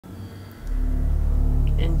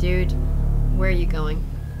And dude, where are you going?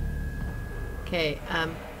 Okay,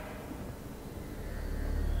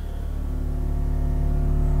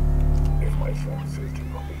 If my phone says do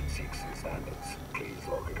not meet CXC standards, please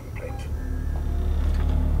log a complaint.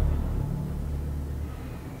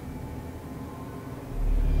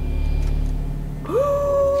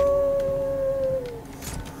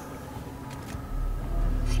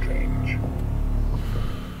 Strange.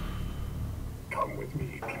 Come with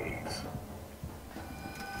me, please.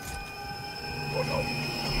 What are you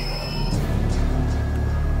doing here?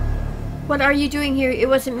 What are you doing here? It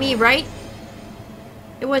wasn't me, right?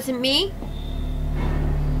 It wasn't me?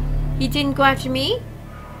 He didn't go after me?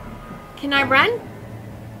 Can I run?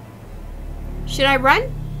 Should I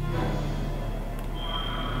run?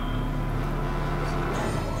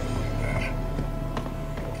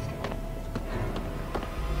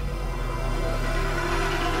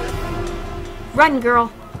 Run, girl.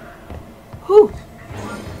 Whew.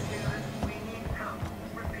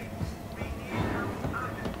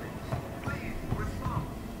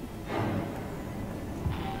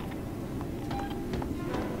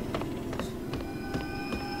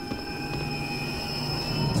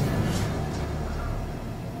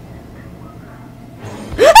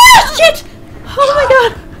 Ah, shit! Oh my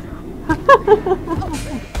god!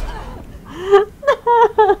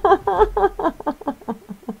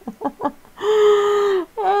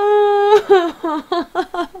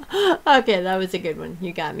 Okay, that was a good one.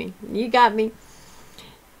 You got me. You got me.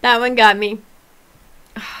 That one got me.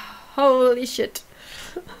 Holy shit.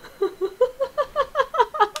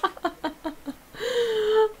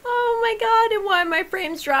 Oh my god, and why are my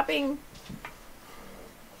frames dropping?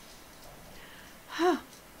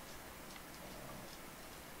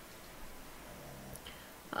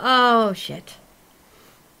 Oh shit.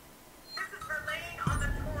 This is Verlaine on the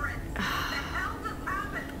Torrent. What the hell just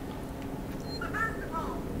happened?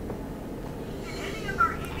 Sebastopol! Did any of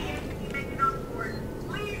our EVAs make it on board?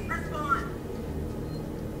 Please respond.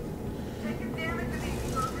 Taking damage in the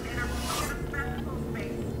explosion and are moving to Sebastopol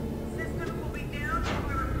space. Systems will be down while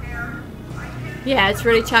we repair. Yeah, it's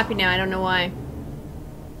really choppy now. I don't know why.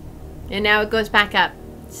 And now it goes back up.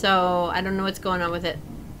 So I don't know what's going on with it.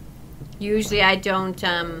 Usually I don't,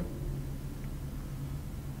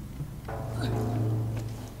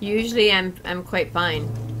 usually I'm quite fine.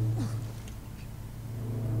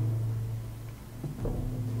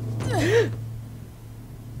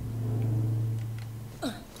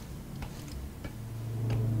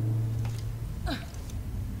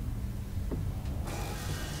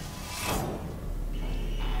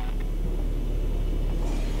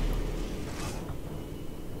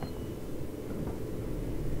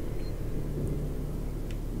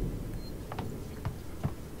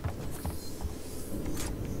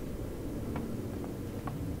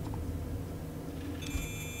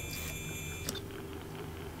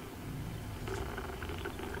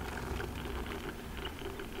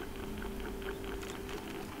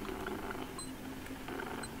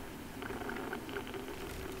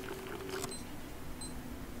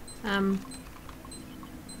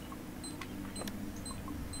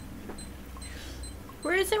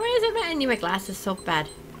 Where is it? Where is it? I need my glasses so bad.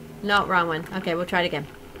 No, wrong one. Okay, we'll try it again.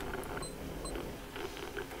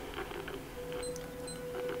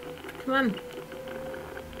 Come on.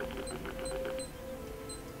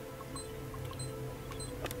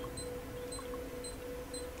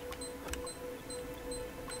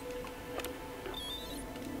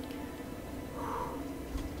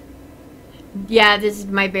 Yeah, this is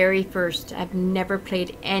my very first. I've never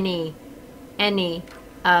played any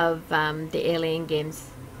of the Alien games.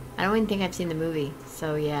 I don't even think I've seen the movie,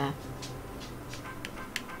 so yeah.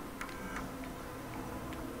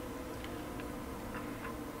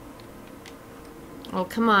 Oh,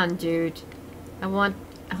 come on, dude.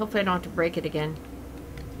 Hopefully I don't have to break it again.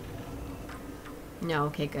 No,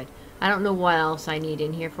 okay, good. I don't know what else I need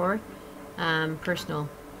in here for. Personal.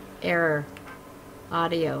 Error.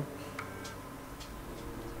 Audio.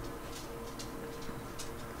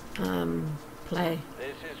 Play.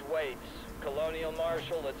 This is Waits, Colonial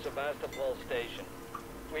Marshal at Sebastopol Station.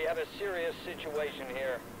 We have a serious situation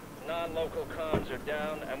here. Non-local comms are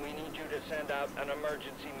down, and we need you to send out an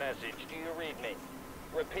emergency message. Do you read me?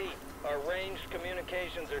 Repeat, our ranged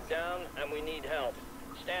communications are down, and we need help.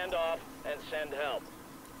 Stand off and send help.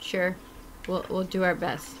 Sure. We'll do our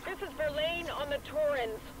best. This is Verlaine on the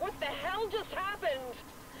Torrens. What the hell just happened?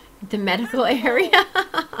 The medical area?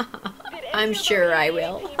 I'm sure I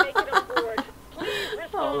will.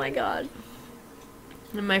 Oh my god.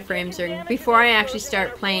 And my frames are... Before I actually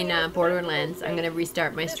start playing Borderlands, I'm going to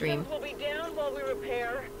restart my stream.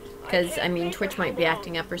 Because, I mean, Twitch might be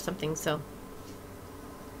acting up or something, so...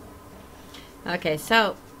 Okay,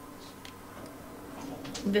 so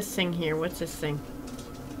this thing here, what's this thing?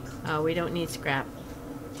 Oh, we don't need scrap.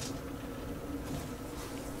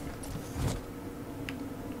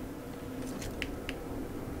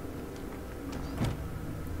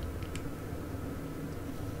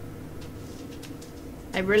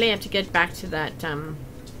 I really have to get back to that,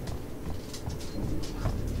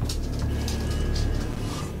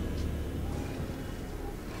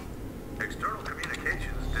 External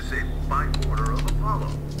communications disabled by order of Apollo.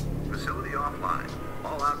 Facility offline.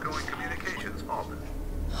 All outgoing communications halted.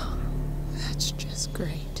 That's just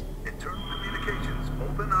great. Internal communications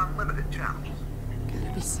open on limited channels.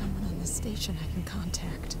 Gotta be someone on the station I can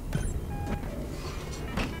contact.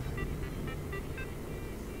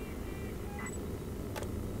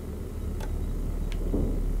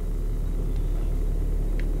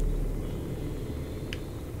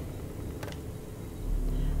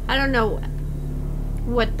 I don't know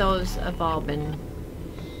what those have all been.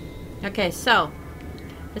 Okay, so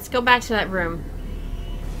let's go back to that room.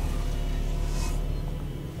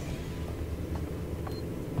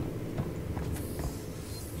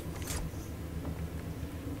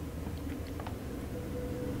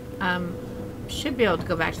 Should be able to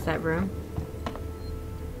go back to that room.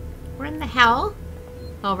 Where in the hell?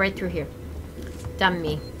 Oh, right through here. Dumb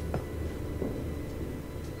me.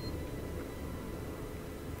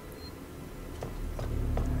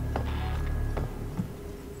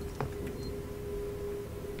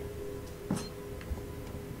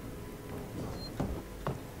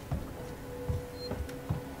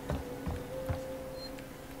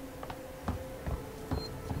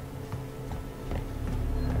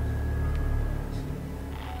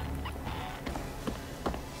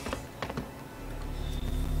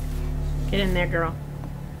 Get in there, girl.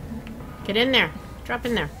 Get in there. Drop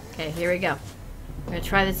in there. Okay, here we go. We're gonna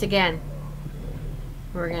try this again.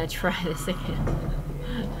 We're gonna try this again.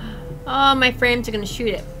 Oh, my frames are gonna shoot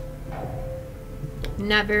it.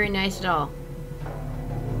 Not very nice at all.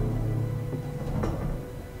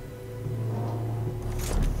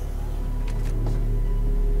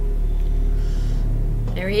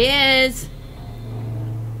 There he is.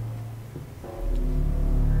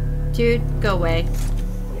 Dude, go away.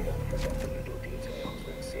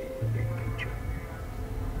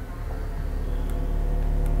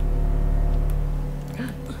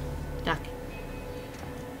 Duck.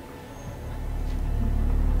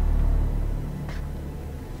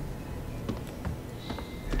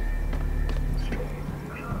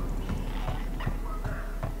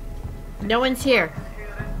 No one's here.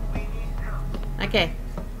 Okay.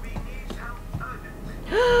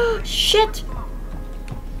 Shit!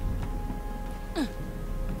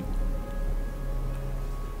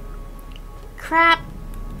 Crap!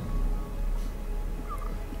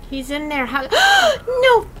 He's in there. How?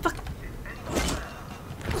 No! Fuck!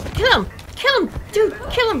 Kill him! Kill him! Dude,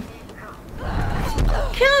 kill him!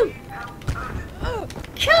 Kill him!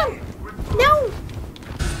 Kill him! No!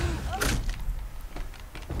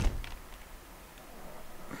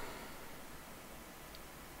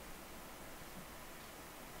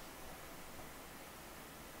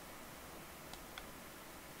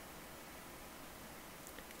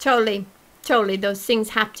 Totally, those things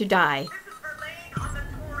have to die. This is Verlaine on the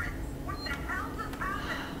Torrens. What the hell just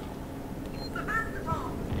happened?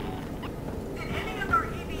 Sebastopol! Did any of our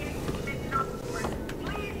aviation make it on board?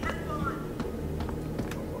 Please respond.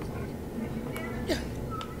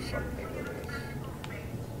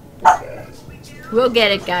 We'll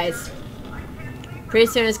get it, guys. Pretty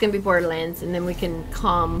soon it's gonna be Borderlands, and then we can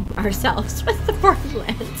calm ourselves with the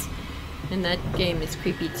Borderlands. And that game is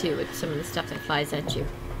creepy too, with some of the stuff that flies at you.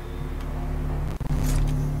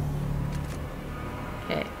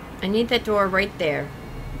 Okay, I need that door right there.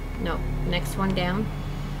 No, next one down.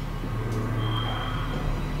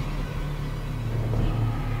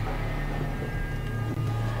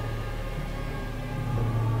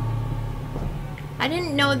 I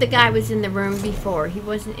didn't know the guy was in the room before. He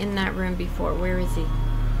wasn't in that room before. Where is he?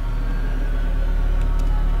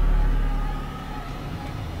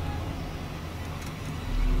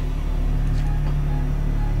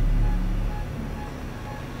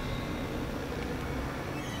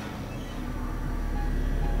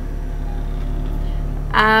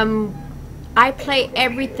 I play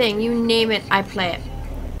everything. You name it, I play it.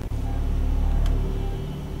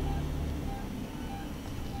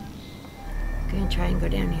 Gonna try and go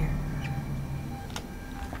down here.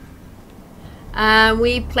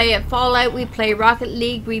 We play at Fallout, we play Rocket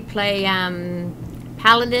League, we play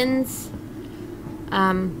Paladins.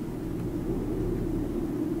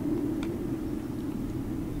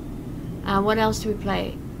 What else do we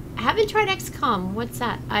play? I haven't tried XCOM. What's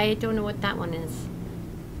that? I don't know what that one is.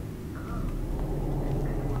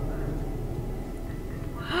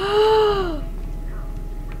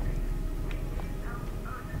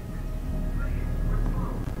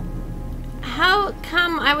 How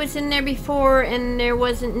come I was in there before and there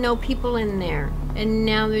wasn't no people in there, and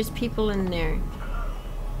now there's people in there?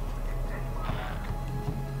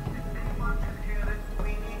 Anyone can hear this?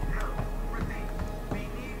 We need help. Repeat, we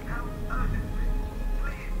need help urgently.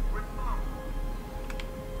 Please respond.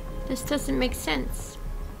 This doesn't make sense.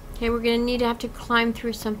 Okay, we're gonna need to have to climb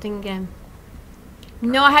through something again.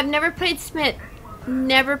 No, I have never played Smith.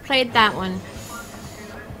 Never played that one.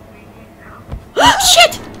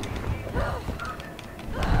 Shit!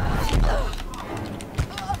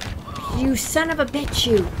 You son of a bitch,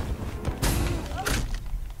 you.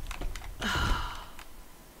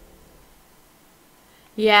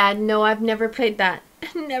 Yeah, no, I've never played that.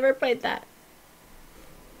 Never played that.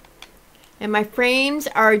 And my frames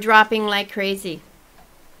are dropping like crazy.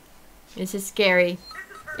 This is scary.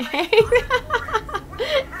 Hey,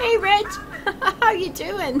 hey Rich. How you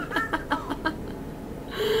doing?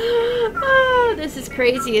 Oh, this is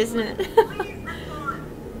crazy, isn't it?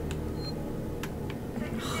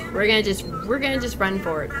 We're gonna just run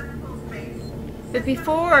for it. But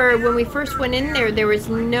before, when we first went in there, there was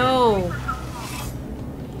no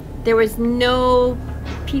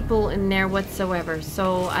people in there whatsoever.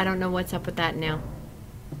 So I don't know what's up with that now.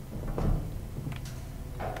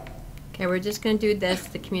 Okay, we're just gonna do this,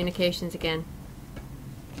 the communications again.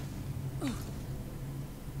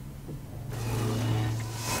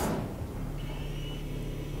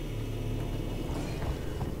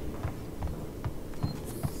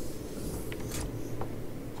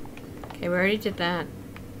 Okay, we already did that.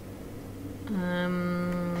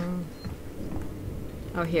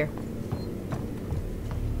 Oh, here.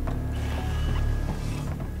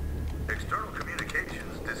 External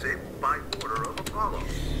communications disabled by order of Apollo.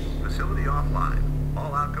 Facility offline.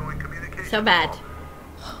 All outgoing communications. So bad.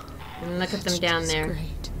 off. And look at them That's down just there.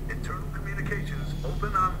 Great. Internal communications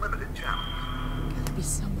open on limited channels. Gotta be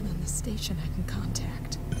someone on the station I can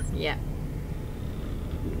contact. Yeah.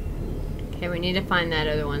 Okay, we need to find that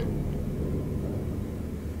other one.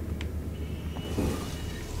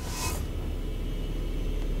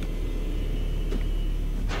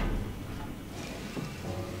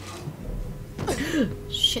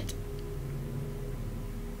 Shit.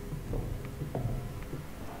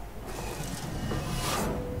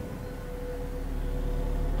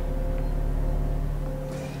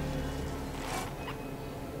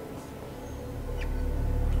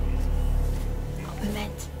 Open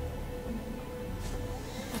it.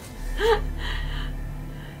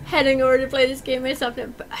 Heading over to play this game myself.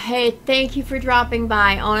 Hey, thank you for dropping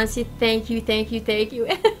by. Honestly, thank you, thank you, thank you.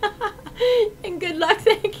 And good luck,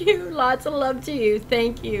 thank you. Lots of love to you.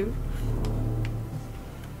 Thank you.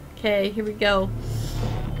 Okay, here we go.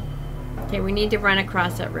 Okay, we need to run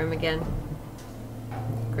across that room again.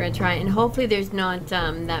 We're gonna try, and hopefully there's not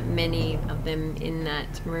that many of them in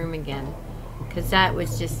that room again. Because that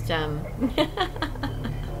was just,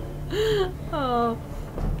 oh.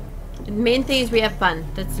 The main thing is we have fun.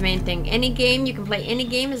 That's the main thing. Any game, you can play any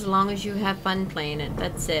game as long as you have fun playing it.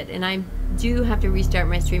 That's it. And I do have to restart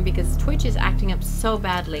my stream because Twitch is acting up so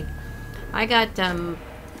badly. I got, I'm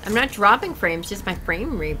not dropping frames, just my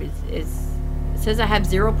frame rate is it says I have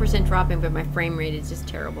 0% dropping, but my frame rate is just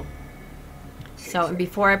terrible. So, and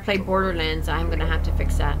before I play Borderlands, I'm going to have to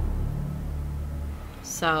fix that.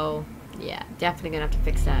 So, yeah, definitely going to have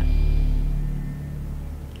to fix that.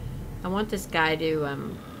 I want this guy to,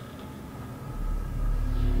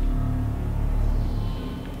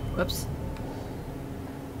 whoops.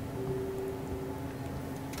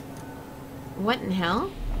 What in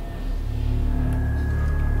hell?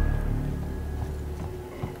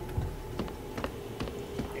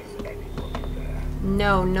 Is anybody there?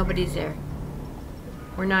 No, nobody's there.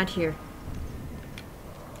 We're not here.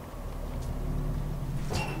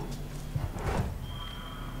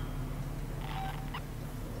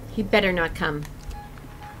 He better not come.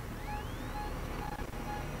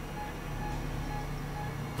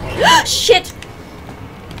 Shit!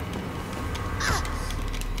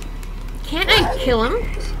 Can't I kill him?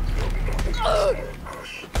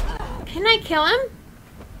 Can I kill him?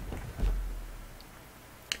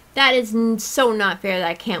 That is so not fair that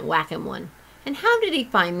I can't whack him one. And how did he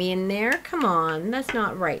find me in there? Come on, that's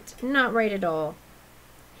not right. Not right at all.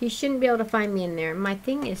 He shouldn't be able to find me in there. My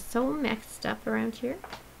thing is so messed up around here.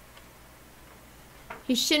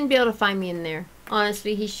 He shouldn't be able to find me in there.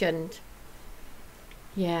 Honestly, he shouldn't.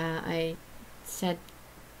 Yeah, I said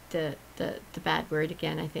the bad word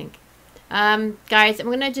again, I think. Guys, I'm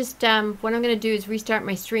gonna just what I'm gonna do is restart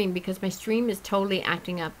my stream because my stream is totally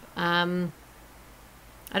acting up.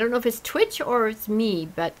 I don't know if it's Twitch or it's me,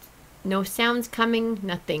 but no sounds coming,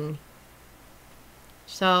 nothing.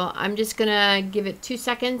 So I'm just gonna give it 2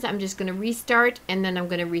 seconds. I'm just gonna restart and then I'm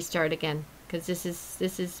gonna restart again because this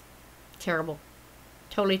is terrible,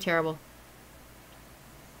 totally terrible.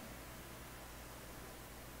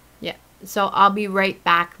 Yeah. So I'll be right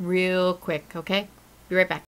back real quick. Okay, be right back.